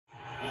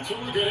Let's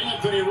look at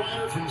Anthony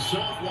Ryder from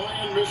South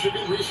Lyon,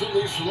 Michigan,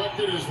 recently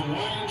selected as the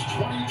Lions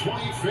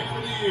 2020 Fan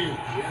of the Year.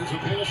 He has a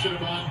passion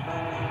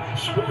about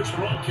sports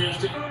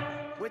broadcasting.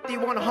 With the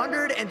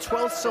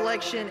 112th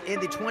selection in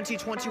the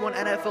 2021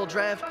 NFL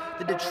Draft,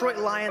 the Detroit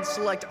Lions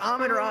select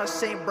Amon-Ra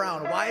St.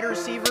 Brown, wide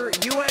receiver,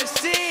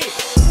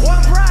 USC.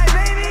 One pride,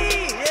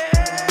 baby! Yeah!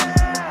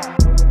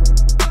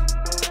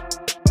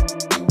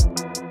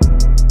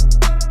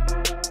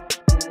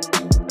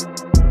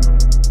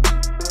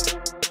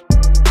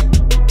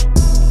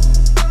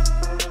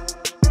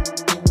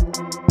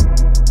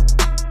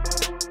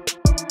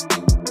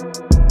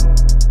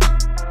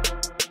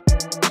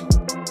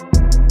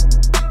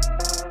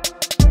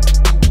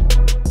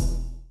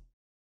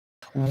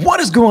 What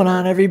is going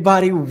on,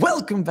 everybody?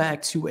 Welcome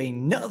back to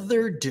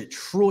another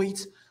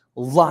Detroit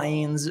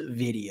Lions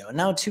video.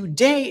 Now,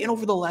 today and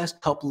over the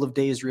last couple of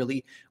days,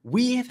 really,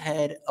 we have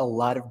had a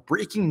lot of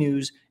breaking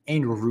news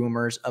and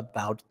rumors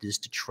about this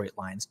Detroit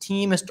Lions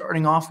team,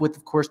 starting off with,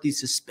 of course, the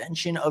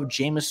suspension of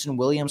Jameson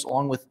Williams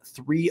along with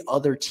 3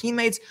 other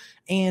teammates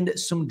and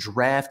some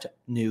draft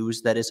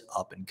news that is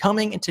up and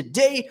coming. And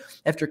today,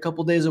 after a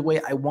couple days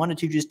away, I wanted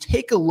to just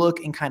take a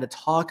look and kind of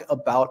talk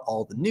about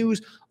all the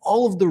news,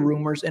 all of the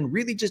rumors, and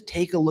really just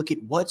take a look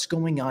at what's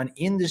going on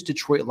in this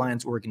Detroit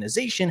Lions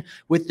organization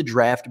with the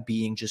draft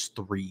being just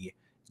 3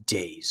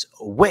 days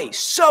away.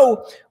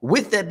 So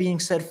with that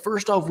being said,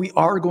 first off, we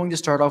are going to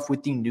start off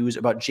with the news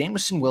about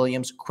Jameson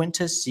Williams,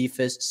 Quintez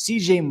Cephus,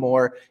 CJ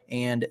Moore,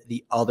 and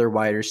the other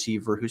wide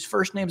receiver whose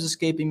first name is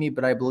escaping me,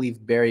 but I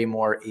believe Barry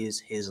Moore is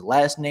his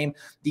last name,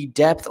 the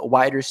depth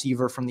wide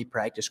receiver from the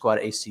practice squad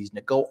a season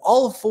ago.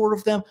 All 4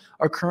 of them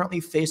are currently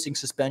facing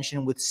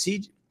suspension,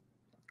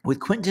 with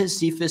Quintez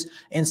Cephus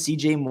and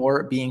CJ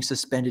Moore being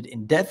suspended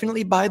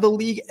indefinitely by the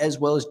league, as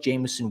well as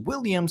Jameson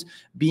Williams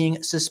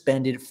being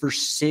suspended for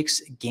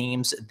 6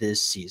 games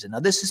this season. Now,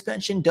 this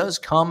suspension does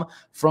come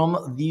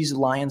from these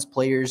Lions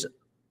players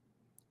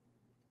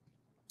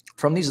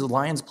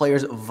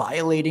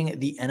violating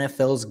the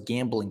NFL's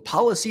gambling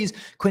policies.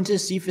 Quintez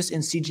Cephus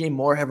and CJ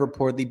Moore have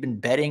reportedly been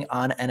betting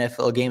on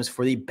NFL games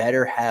for the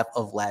better half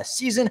of last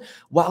season,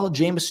 while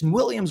Jameson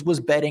Williams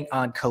was betting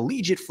on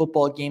collegiate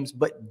football games,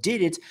 but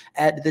did it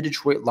at the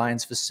Detroit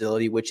Lions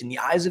facility, which in the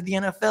eyes of the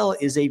NFL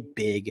is a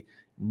big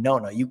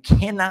no. You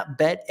cannot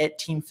bet at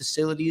team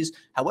facilities.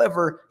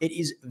 However, it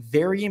is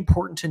very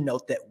important to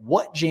note that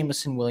what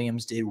Jameson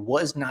Williams did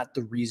was not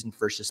the reason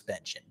for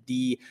suspension.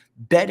 The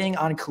betting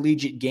on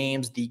collegiate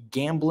games, the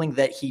gambling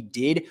that he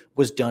did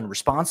was done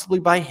responsibly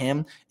by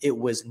him. It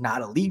was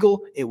not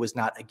illegal. It was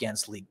not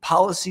against league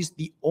policies.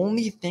 The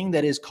only thing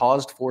that is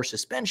caused for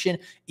suspension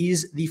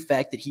is the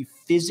fact that he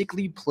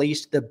physically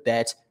placed the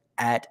bet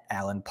at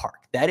Allen Park.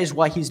 That is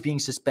why he's being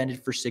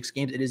suspended for 6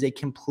 games. It is a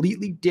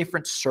completely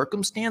different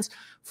circumstance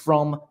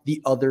from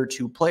the other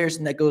 2 players,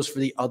 and that goes for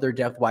the other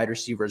depth wide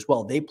receiver as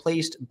well. They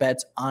placed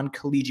bets on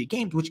collegiate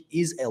games, which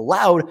is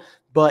allowed,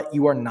 but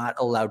you are not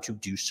allowed to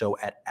do so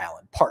at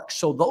Allen Park.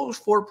 So those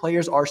 4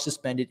 players are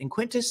suspended, and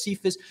Quintez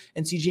Cephus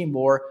and CJ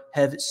Moore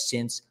have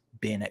since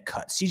been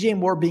cut. CJ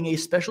Moore being a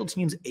special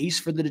teams ace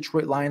for the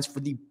Detroit Lions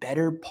for the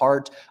better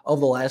part of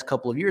the last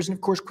couple of years. And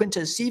of course,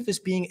 Quintez Cephus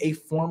being a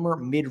former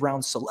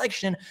mid-round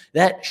selection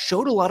that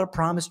showed a lot of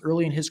promise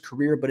early in his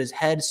career, but has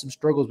had some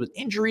struggles with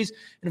injuries.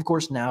 And of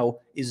course, now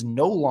is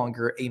no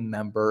longer a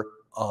member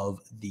of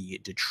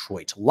the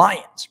Detroit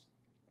Lions.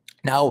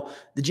 Now,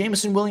 the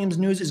Jameson Williams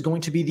news is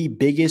going to be the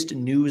biggest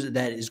news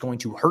that is going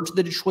to hurt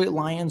the Detroit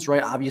Lions,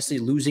 right? Obviously,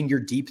 losing your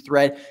deep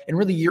threat and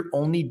really your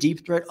only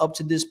deep threat up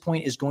to this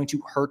point is going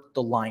to hurt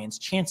the Lions'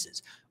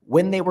 chances.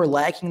 When they were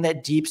lacking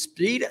that deep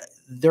speed,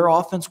 their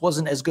offense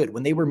wasn't as good.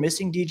 When they were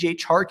missing DJ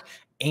Chark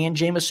and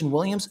Jameson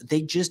Williams,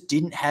 they just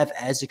didn't have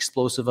as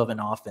explosive of an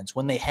offense.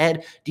 When they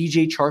had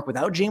DJ Chark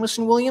without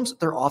Jameson Williams,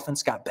 their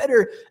offense got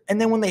better.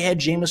 And then when they had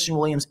Jameson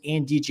Williams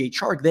and DJ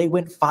Chark, they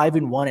went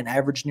 5-1 and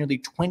averaged nearly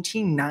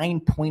 29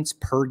 points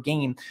per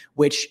game,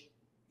 which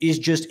is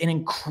just an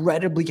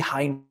incredibly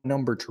high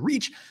number to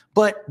reach,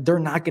 but they're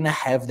not going to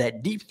have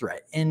that deep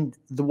threat. And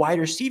the wide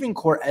receiving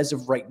core as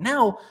of right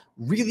now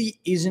really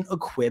isn't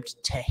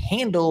equipped to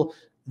handle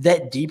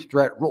that deep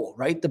threat role,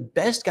 right? The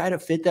best guy to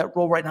fit that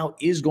role right now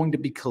is going to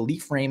be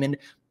Khalif Raymond.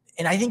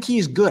 And I think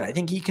he's good. I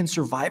think he can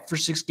survive for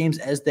 6 games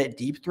as that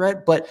deep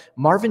threat, but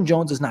Marvin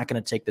Jones is not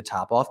going to take the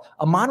top off.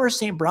 Amon-Ra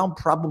St. Brown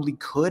probably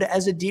could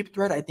as a deep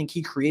threat. I think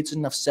he creates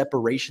enough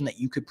separation that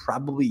you could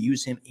probably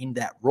use him in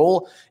that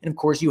role. And of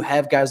course, you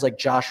have guys like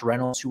Josh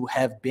Reynolds who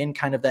have been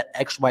kind of that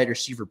X wide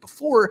receiver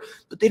before,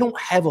 but they don't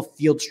have a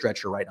field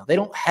stretcher right now. They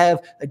don't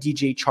have a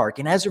DJ Chark.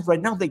 And as of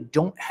right now, they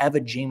don't have a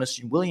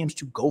Jameson Williams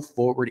to go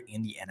forward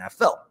in the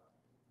NFL.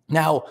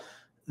 Now,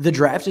 the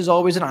draft is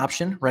always an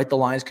option, right? The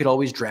Lions could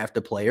always draft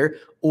a player,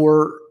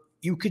 or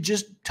you could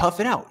just tough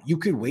it out. You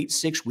could wait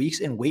 6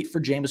 weeks and wait for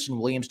Jameson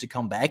Williams to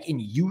come back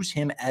and use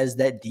him as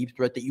that deep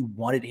threat that you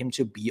wanted him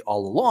to be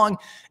all along.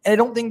 And I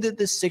don't think that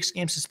this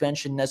 6-game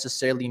suspension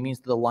necessarily means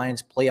that the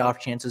Lions' playoff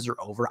chances are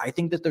over. I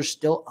think that they're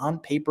still on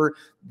paper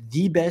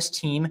the best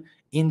team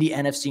in the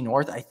NFC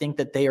North. I think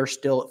that they are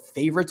still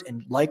favorites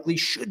and likely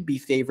should be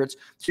favorites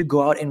to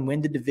go out and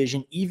win the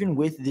division, even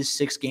with this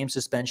 6-game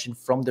suspension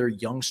from their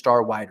young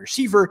star wide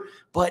receiver.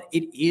 But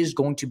it is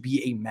going to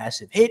be a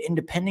massive hit, and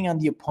depending on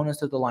the opponents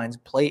that the Lions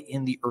play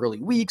in the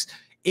early weeks,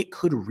 it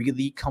could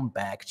really come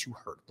back to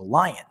hurt the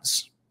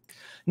Lions.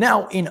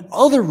 Now, in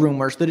other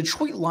rumors, the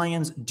Detroit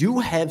Lions do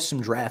have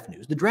some draft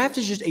news. The draft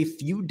is just a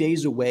few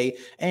days away,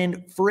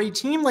 and for a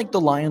team like the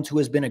Lions, who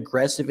has been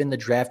aggressive in the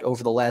draft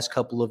over the last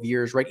couple of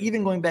years, right,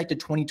 even going back to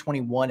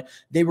 2021,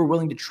 they were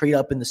willing to trade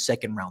up in the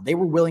second round. They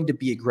were willing to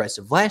be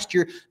aggressive. Last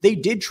year, they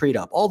did trade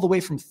up all the way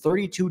from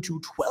 32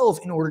 to 12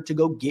 in order to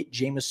go get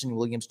Jameson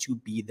Williams to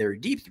be their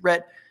deep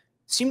threat.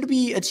 Seem to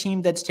be a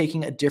team that's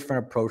taking a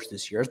different approach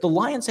this year, as the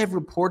Lions have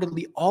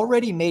reportedly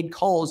already made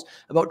calls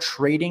about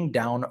trading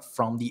down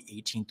from the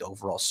 18th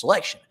overall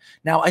selection.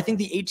 Now, I think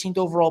the 18th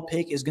overall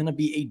pick is going to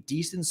be a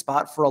decent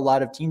spot for a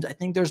lot of teams. I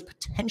think there's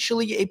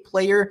potentially a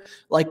player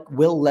like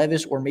Will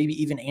Levis or maybe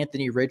even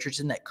Anthony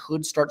Richardson that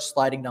could start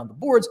sliding down the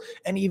boards,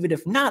 and even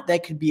if not,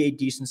 that could be a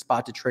decent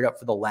spot to trade up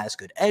for the last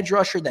good edge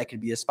rusher. That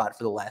could be a spot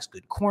for the last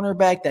good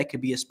cornerback. That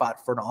could be a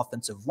spot for an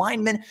offensive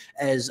lineman,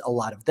 as a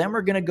lot of them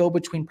are going to go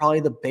between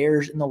probably the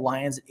Bears and the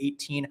Lions at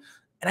 18.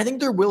 And I think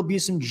there will be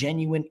some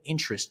genuine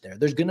interest there.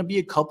 There's going to be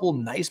a couple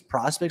nice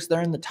prospects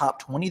there in the top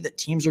 20 that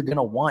teams are going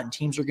to want.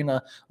 Teams are going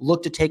to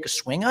look to take a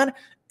swing on.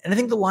 And I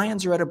think the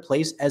Lions are at a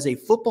place as a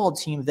football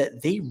team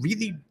that they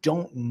really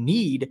don't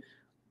need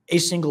a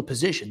single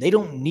position. They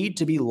don't need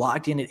to be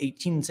locked in at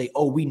 18 and say,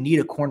 oh, we need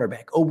a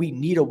cornerback. Oh, we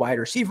need a wide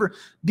receiver,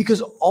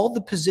 because all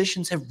the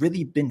positions have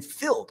really been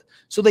filled.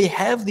 So they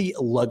have the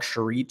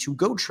luxury to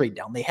go trade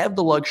down. They have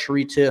the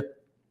luxury to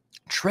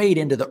trade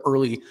into the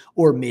early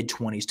or mid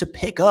 20s to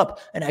pick up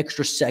an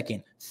extra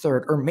second,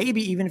 third, or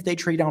maybe even if they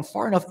trade down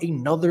far enough,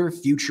 another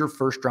future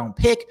first round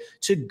pick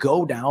to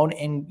go down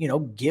and,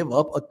 give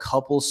up a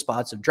couple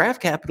spots of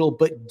draft capital,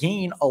 but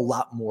gain a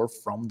lot more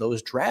from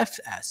those draft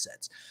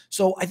assets.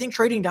 So I think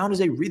trading down is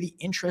a really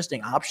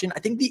interesting option. I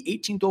think the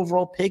 18th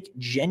overall pick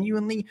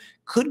genuinely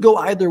could go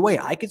either way.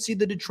 I could see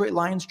the Detroit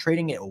Lions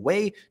trading it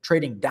away,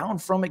 trading down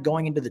from it,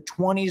 going into the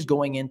 20s,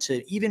 going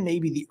into even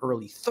maybe the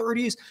early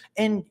 30s,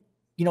 and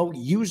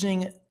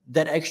using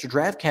that extra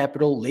draft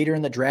capital later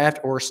in the draft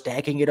or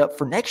stacking it up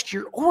for next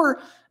year.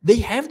 Or they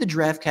have the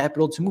draft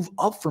capital to move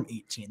up from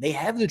 18. They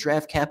have the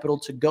draft capital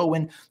to go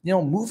and,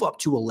 move up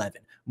to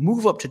 11,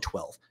 move up to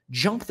 12,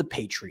 jump the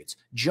Patriots,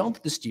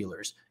 jump the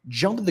Steelers,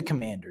 jump the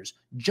Commanders,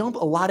 jump a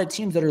lot of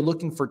teams that are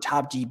looking for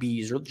top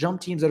DBs, or jump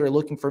teams that are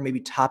looking for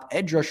maybe top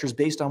edge rushers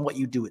based on what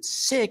you do at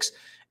 6,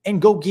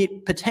 and go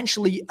get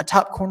potentially a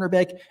top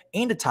cornerback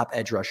and a top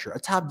edge rusher, a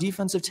top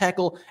defensive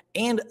tackle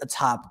and a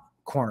top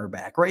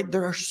cornerback, right?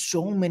 There are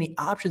so many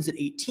options at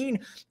 18.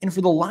 And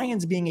for the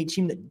Lions being a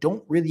team that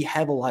don't really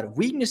have a lot of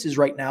weaknesses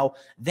right now,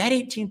 that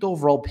 18th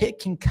overall pick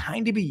can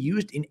kind of be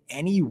used in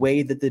any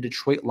way that the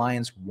Detroit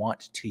Lions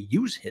want to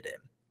use it in.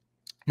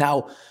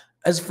 Now,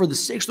 as for the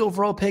 6th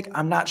overall pick,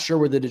 I'm not sure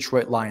where the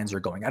Detroit Lions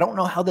are going. I don't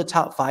know how the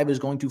top 5 is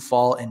going to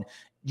fall, and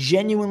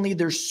genuinely,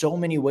 there's so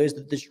many ways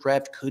that this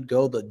draft could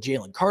go. The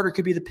Jalen Carter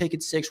could be the pick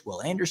at 6.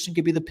 Will Anderson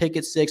could be the pick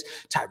at 6.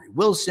 Tyree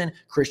Wilson,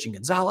 Christian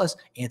Gonzalez,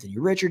 Anthony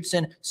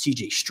Richardson,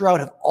 CJ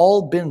Stroud have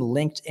all been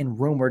linked and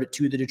rumored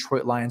to the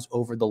Detroit Lions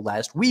over the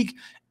last week.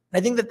 And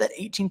I think that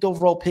 18th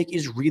overall pick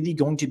is really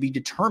going to be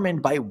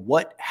determined by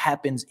what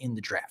happens in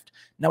the draft.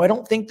 Now, I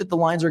don't think that the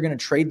Lions are going to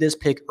trade this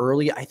pick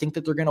early. I think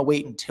that they're going to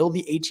wait until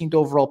the 18th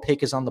overall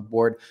pick is on the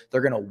board.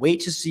 They're going to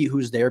wait to see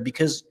who's there,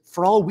 because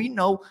for all we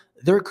know,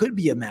 there could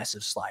be a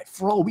massive slide.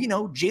 For all we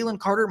know, Jalen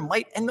Carter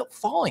might end up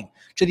falling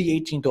to the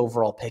 18th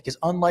overall pick. As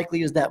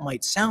unlikely as that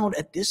might sound,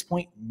 at this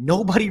point,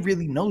 nobody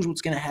really knows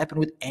what's going to happen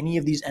with any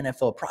of these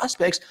NFL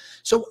prospects.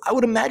 So I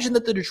would imagine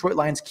that the Detroit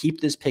Lions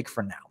keep this pick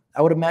for now.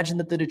 I would imagine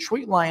that the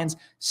Detroit Lions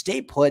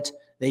stay put.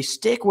 They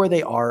stick where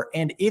they are,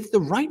 and if the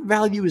right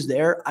value is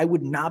there, I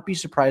would not be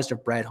surprised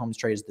if Brad Holmes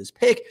trades this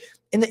pick.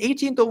 And the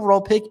 18th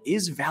overall pick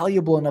is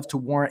valuable enough to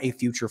warrant a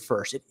future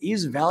first. It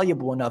is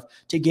valuable enough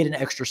to get an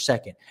extra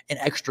second, an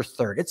extra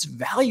third. It's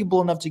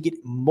valuable enough to get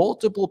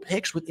multiple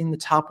picks within the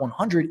top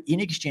 100 in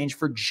exchange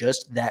for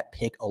just that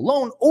pick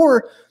alone,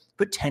 or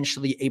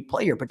potentially a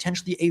player,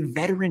 potentially a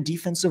veteran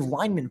defensive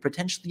lineman,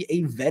 potentially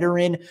a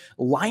veteran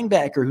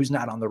linebacker who's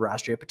not on the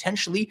roster,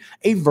 potentially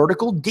a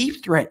vertical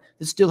deep threat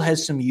that still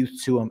has some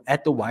youth to him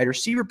at the wide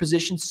receiver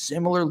position,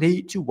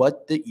 similarly to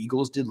what the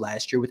Eagles did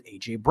last year with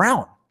A.J.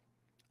 Brown.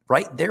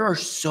 Right? There are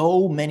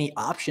so many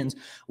options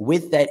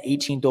with that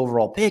 18th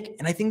overall pick,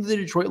 and I think the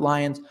Detroit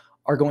Lions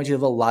are going to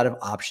have a lot of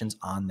options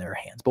on their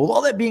hands. But with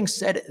all that being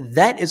said,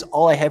 that is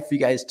all I have for you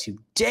guys today.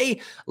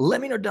 day.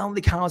 Let me know down in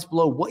the comments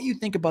below what you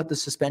think about the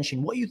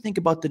suspension, what you think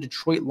about the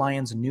Detroit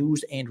Lions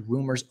news and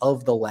rumors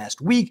of the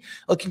last week.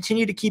 I'll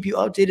continue to keep you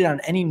updated on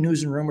any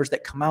news and rumors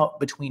that come out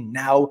between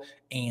now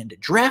and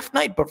draft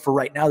night. But for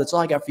right now, that's all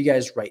I got for you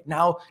guys right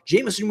now.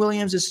 Jameson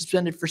Williams is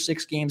suspended for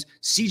 6 games.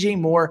 CJ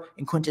Moore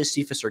and Quintez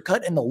Cephas are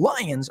cut, and the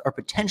Lions are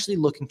potentially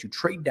looking to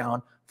trade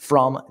down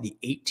from the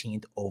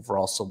 18th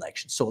overall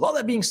selection. So with all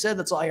that being said,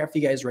 that's all I got for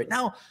you guys right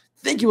now.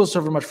 Thank you all so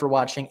very much for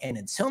watching, and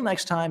until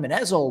next time, and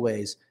as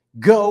always,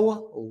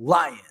 go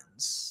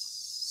Lions.